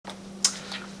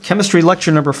Chemistry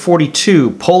lecture number 42,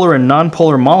 polar and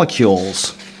nonpolar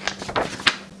molecules.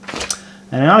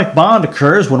 An ionic bond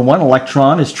occurs when one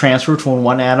electron is transferred from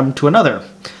one atom to another.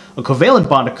 A covalent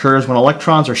bond occurs when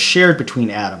electrons are shared between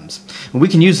atoms. And we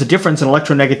can use the difference in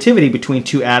electronegativity between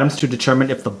two atoms to determine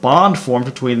if the bond formed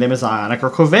between them is ionic or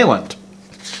covalent.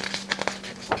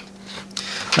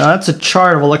 Now that's a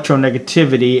chart of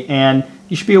electronegativity, and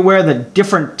you should be aware that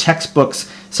different textbooks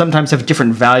sometimes have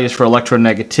different values for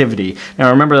electronegativity. Now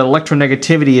remember that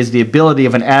electronegativity is the ability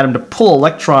of an atom to pull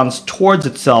electrons towards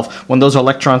itself when those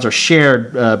electrons are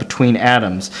shared between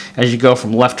atoms. As you go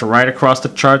from left to right across the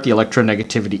chart, the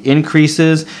electronegativity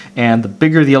increases, and the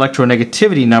bigger the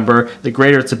electronegativity number, the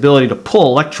greater its ability to pull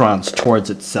electrons towards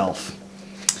itself.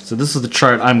 So this is the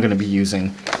chart I'm going to be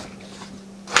using.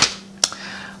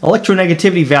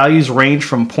 Electronegativity values range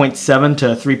from 0.7 to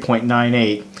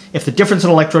 3.98. If the difference in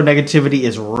electronegativity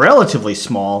is relatively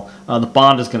small, the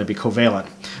bond is going to be covalent.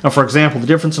 Now, for example, the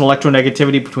difference in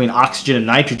electronegativity between oxygen and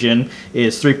nitrogen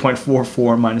is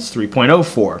 3.44 minus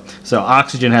 3.04. So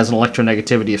oxygen has an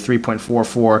electronegativity of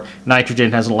 3.44,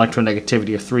 nitrogen has an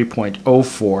electronegativity of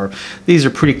 3.04. These are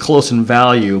pretty close in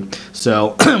value,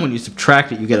 so when you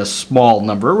subtract it, you get a small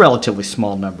number, a relatively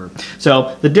small number.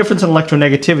 So the difference in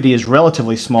electronegativity is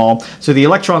relatively small, so the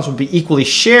electrons will be equally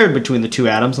shared between the two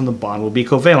atoms and the bond will be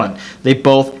covalent. They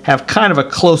both have kind of a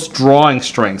close drawing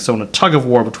strength, so in a tug of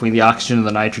war between the oxygen and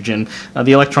the nitrogen,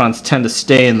 the electrons tend to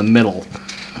stay in the middle.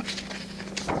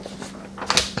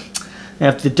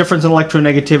 And if the difference in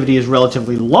electronegativity is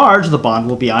relatively large, the bond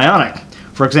will be ionic.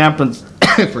 For example,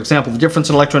 the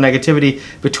difference in electronegativity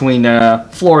between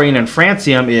fluorine and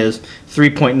francium is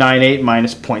 3.98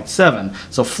 minus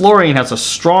 0.7. So fluorine has a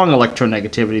strong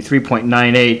electronegativity,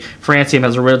 3.98. Francium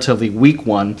has a relatively weak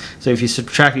one. So if you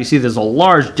subtract, you see there's a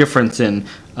large difference in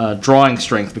drawing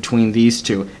strength between these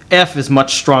two. F is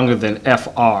much stronger than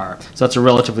Fr, so that's a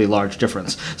relatively large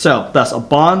difference. So thus, a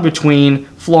bond between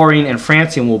fluorine and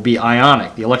francium will be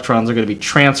ionic. The electrons are going to be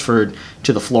transferred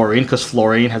to the fluorine because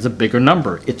fluorine has a bigger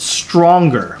number. It's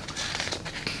stronger.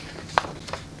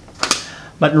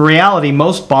 But in reality,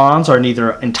 most bonds are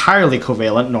neither entirely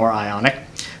covalent nor ionic.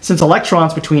 Since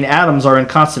electrons between atoms are in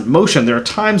constant motion, there are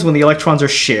times when the electrons are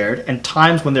shared and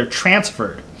times when they're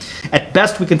transferred. At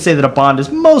best, we can say that a bond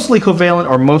is mostly covalent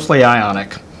or mostly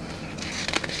ionic.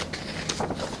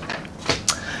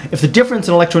 If the difference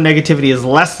in electronegativity is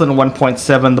less than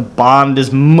 1.7, the bond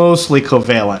is mostly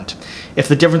covalent. If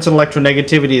the difference in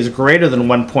electronegativity is greater than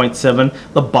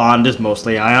 1.7, the bond is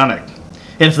mostly ionic.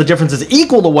 And if the difference is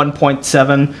equal to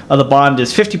 1.7, the bond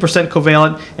is 50%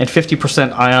 covalent and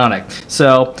 50% ionic.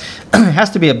 So it has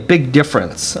to be a big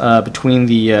difference between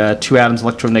the two atoms'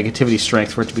 electronegativity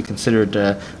strength for it to be considered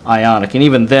ionic. And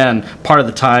even then, part of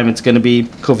the time it's going to be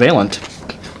covalent.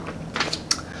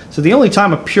 So the only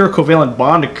time a pure covalent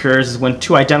bond occurs is when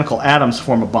two identical atoms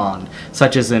form a bond,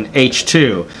 such as in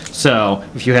H2. So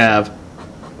if you have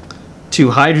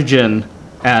two hydrogen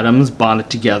atoms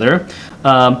bonded together,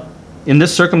 in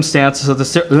this circumstance, the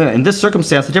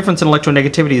difference in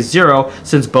electronegativity is 0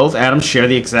 since both atoms share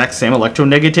the exact same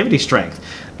electronegativity strength.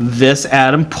 This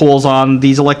atom pulls on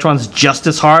these electrons just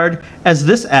as hard as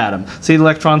this atom, so the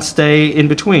electrons stay in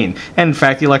between. And in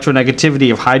fact, the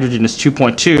electronegativity of hydrogen is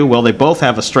 2.2. Well, they both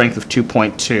have a strength of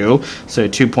 2.2, so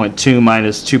 2.2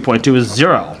 minus 2.2 is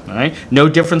 0. Right? No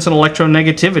difference in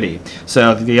electronegativity,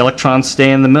 so the electrons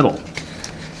stay in the middle.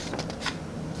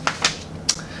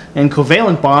 In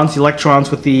covalent bonds, the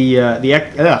electrons with the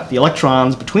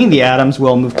electrons between the atoms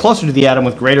will move closer to the atom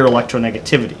with greater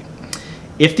electronegativity.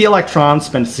 If the electrons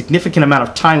spend a significant amount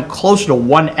of time closer to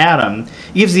one atom,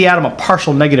 it gives the atom a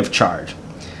partial negative charge.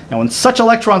 Now, when such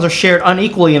electrons are shared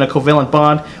unequally in a covalent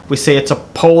bond, we say it's a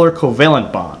polar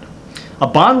covalent bond. A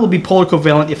bond will be polar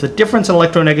covalent if the difference in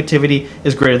electronegativity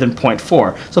is greater than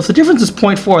 0.4. So if the difference is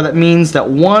 0.4, that means that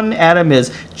one atom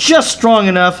is just strong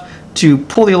enough to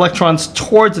pull the electrons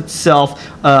towards itself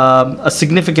a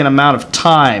significant amount of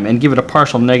time and give it a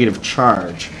partial negative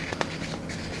charge.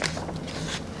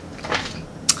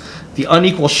 The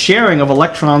unequal sharing of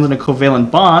electrons in a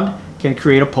covalent bond can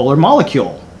create a polar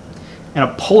molecule. And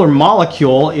a polar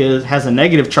molecule has a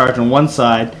negative charge on one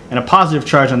side and a positive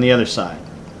charge on the other side.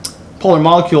 Polar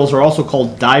molecules are also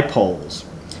called dipoles.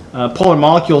 Polar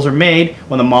molecules are made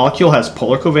when the molecule has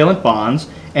polar covalent bonds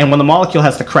and when the molecule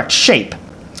has the correct shape.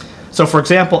 So for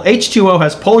example, H2O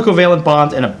has polar covalent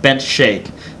bonds and a bent shape.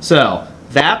 So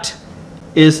that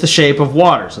is the shape of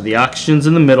water. So the oxygen's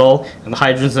in the middle and the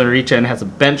hydrogen's at each end has a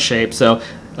bent shape. So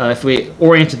if we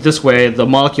orient it this way, the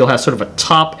molecule has sort of a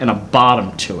top and a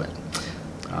bottom to it.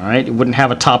 All right, it wouldn't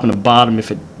have a top and a bottom if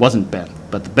it wasn't bent,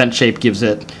 but the bent shape gives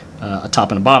it a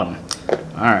top and a bottom.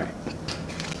 All right.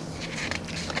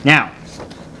 Now,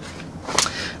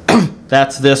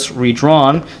 that's this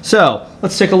redrawn. So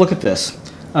let's take a look at this.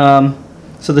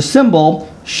 So the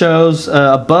symbol shows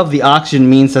above the oxygen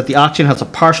means that the oxygen has a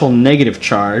partial negative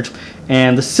charge,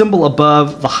 and the symbol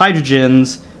above the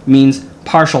hydrogens means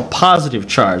partial positive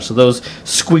charge. So those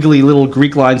squiggly little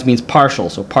Greek lines means partial.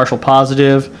 So partial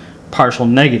positive, partial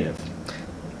negative.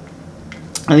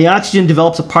 And the oxygen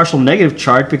develops a partial negative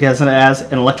charge because it has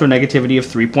an electronegativity of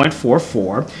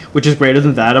 3.44, which is greater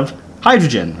than that of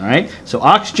hydrogen, right? So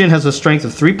oxygen has a strength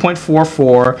of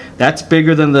 3.44. That's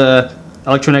bigger than the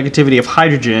electronegativity of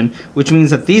hydrogen, which means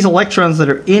that these electrons that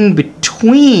are in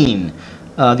between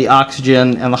the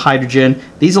oxygen and the hydrogen,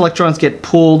 these electrons get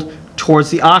pulled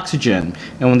towards the oxygen.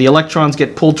 And when the electrons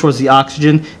get pulled towards the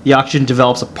oxygen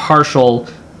develops a partial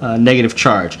negative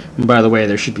charge. And by the way,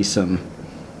 there should be some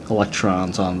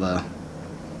electrons on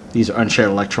these are unshared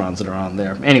electrons that are on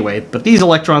there. Anyway, but these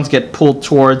electrons get pulled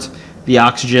towards the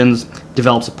oxygens,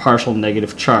 develops a partial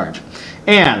negative charge.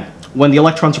 And when the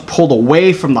electrons are pulled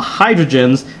away from the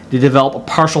hydrogens, they develop a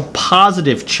partial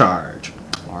positive charge.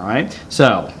 All right,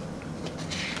 so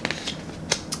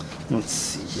let's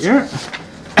see here.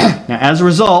 Now, as a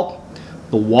result,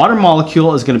 the water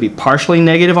molecule is going to be partially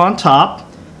negative on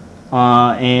top,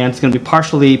 and it's going to be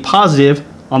partially positive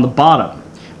on the bottom.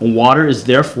 Water is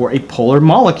therefore a polar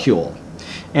molecule.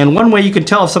 And one way you can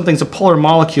tell if something's a polar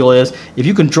molecule is if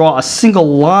you can draw a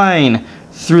single line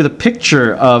through the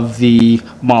picture of the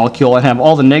molecule and have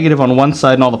all the negative on one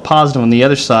side and all the positive on the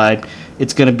other side,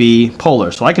 it's going to be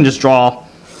polar. So I can just draw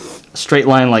a straight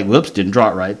line like, whoops, didn't draw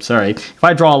it right, sorry. If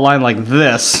I draw a line like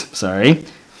this, sorry,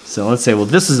 so let's say, well,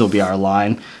 this will be our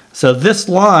line. So this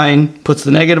line puts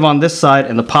the negative on this side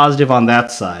and the positive on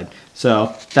that side.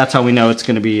 So that's how we know it's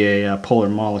going to be a polar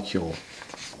molecule.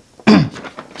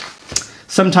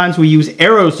 Sometimes we use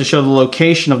arrows to show the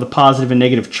location of the positive and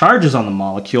negative charges on the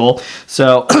molecule.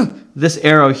 So this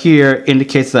arrow here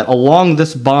indicates that along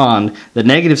this bond, the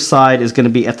negative side is going to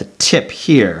be at the tip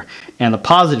here. And the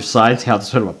positive side, see how there's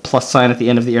sort of a plus sign at the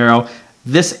end of the arrow?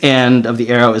 This end of the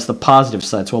arrow is the positive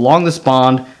side. So along this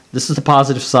bond, this is the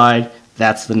positive side,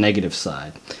 that's the negative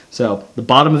side. So the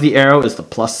bottom of the arrow is the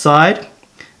plus side.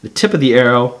 The tip of the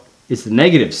arrow is the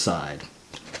negative side.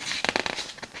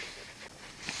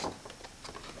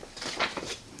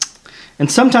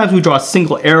 And sometimes we draw a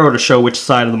single arrow to show which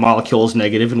side of the molecule is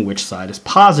negative and which side is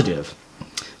positive.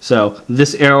 So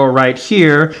this arrow right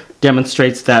here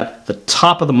demonstrates that the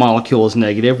top of the molecule is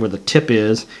negative, where the tip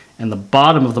is, and the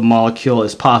bottom of the molecule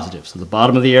is positive. So the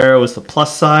bottom of the arrow is the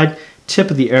plus side, tip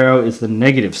of the arrow is the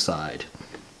negative side.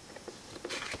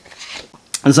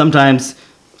 And sometimes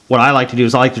what I like to do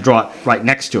is I like to draw it right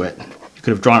next to it. You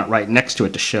could have drawn it right next to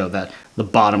it to show that the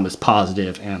bottom is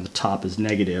positive and the top is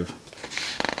negative.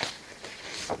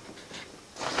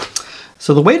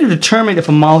 So the way to determine if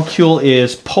a molecule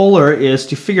is polar is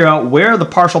to figure out where the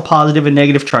partial positive and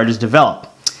negative charges develop.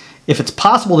 If it's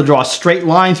possible to draw a straight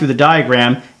line through the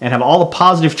diagram and have all the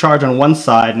positive charge on one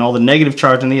side and all the negative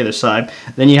charge on the other side,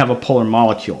 then you have a polar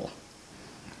molecule.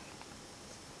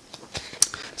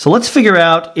 So let's figure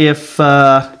out if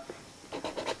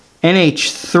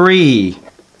NH3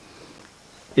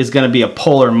 is going to be a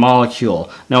polar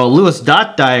molecule. Now a Lewis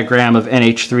dot diagram of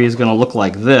NH3 is going to look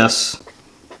like this.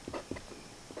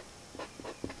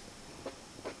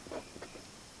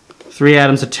 Three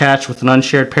atoms attached with an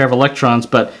unshared pair of electrons,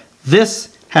 but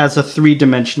this has a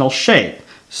three-dimensional shape.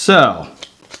 So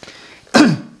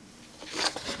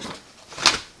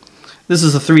this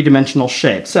is a three-dimensional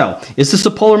shape. So is this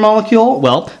a polar molecule?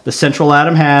 Well, the central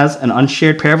atom has an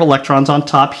unshared pair of electrons on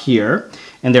top here,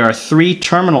 and there are three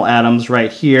terminal atoms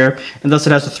right here, and thus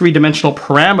it has a three-dimensional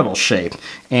pyramidal shape.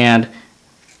 And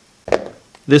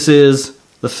this is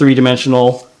the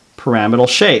three-dimensional pyramidal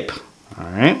shape. All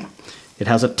right. It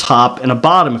has a top and a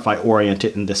bottom if I orient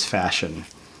it in this fashion.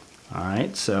 All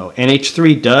right, so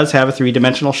NH3 does have a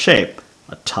three-dimensional shape,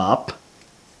 a top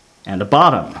and a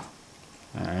bottom.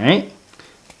 All right,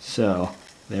 so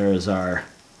there is our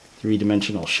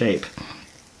three-dimensional shape.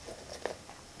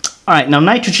 All right, now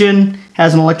nitrogen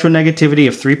has an electronegativity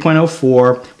of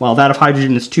 3.04, while that of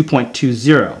hydrogen is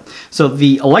 2.20. So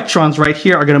the electrons right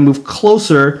here are going to move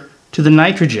closer to the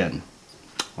nitrogen.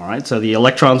 All right, so the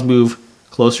electrons move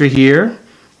closer here.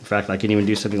 In fact, I can even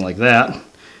do something like that.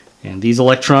 And these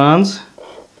electrons,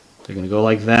 they're going to go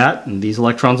like that. And these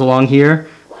electrons along here,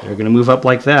 they're going to move up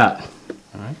like that.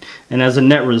 All right. And as a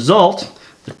net result,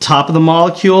 the top of the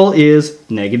molecule is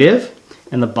negative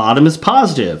and the bottom is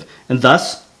positive. And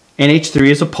thus, NH3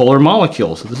 is a polar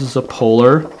molecule. So this is a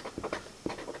polar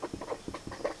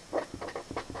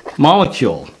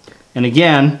molecule. And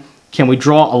again, Can we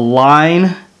draw a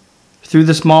line through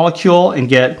this molecule and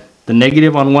get the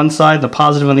negative on one side and the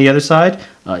positive on the other side?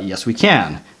 Yes, we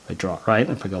can. If I draw it right,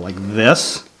 if I go like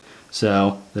this,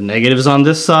 so the negative is on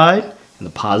this side and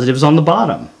the positive is on the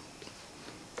bottom.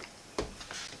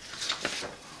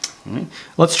 Right.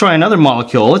 Let's try another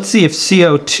molecule. Let's see if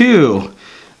CO2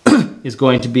 is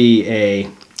going to be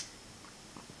a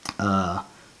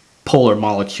polar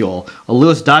molecule. A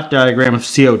Lewis dot diagram of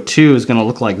CO2 is going to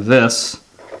look like this.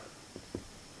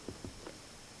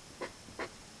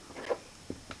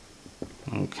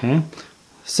 Okay,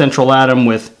 central atom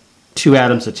with 2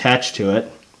 atoms attached to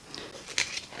it.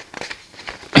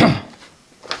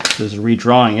 This is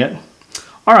redrawing it.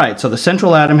 All right, so the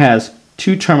central atom has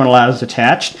 2 terminal atoms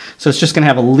attached, so it's just going to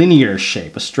have a linear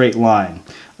shape, a straight line.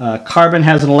 Carbon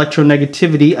has an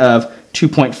electronegativity of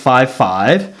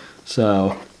 2.55,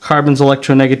 so carbon's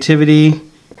electronegativity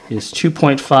is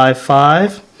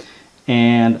 2.55,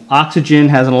 and oxygen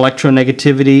has an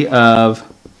electronegativity of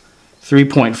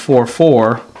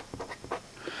 3.44.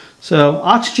 So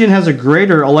oxygen has a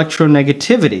greater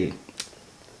electronegativity.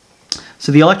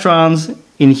 So the electrons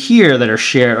in here that are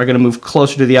shared are going to move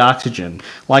closer to the oxygen.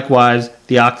 Likewise,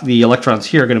 the electrons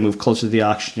here are going to move closer to the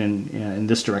oxygen in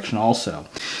this direction also.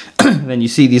 Then you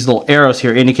see these little arrows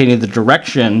here indicating the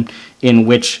direction in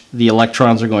which the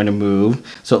electrons are going to move.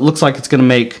 So it looks like it's going to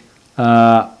make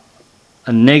a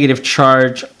negative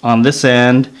charge on this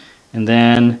end, and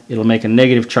then it'll make a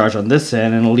negative charge on this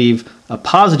end, and it'll leave a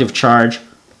positive charge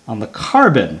on the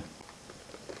carbon.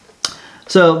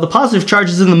 So the positive charge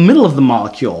is in the middle of the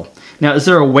molecule. Now, is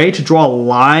there a way to draw a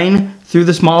line through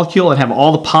this molecule and have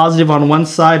all the positive on one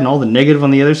side and all the negative on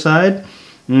the other side?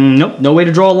 Nope, no way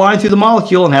to draw a line through the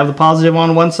molecule and have the positive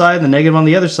on one side and the negative on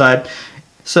the other side.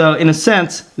 So in a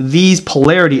sense, these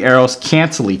polarity arrows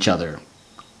cancel each other.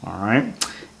 All right,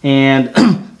 and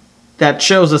that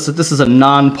shows us that this is a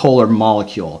nonpolar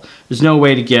molecule. There's no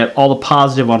way to get all the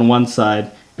positive on one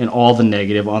side and all the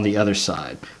negative on the other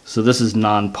side. So this is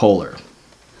nonpolar.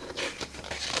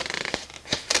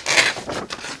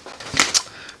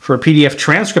 For a PDF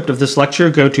transcript of this lecture,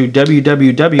 go to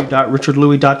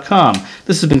www.richardlouis.com.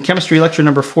 This has been Chemistry Lecture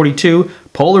number 42,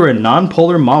 Polar and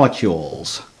Nonpolar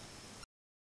Molecules.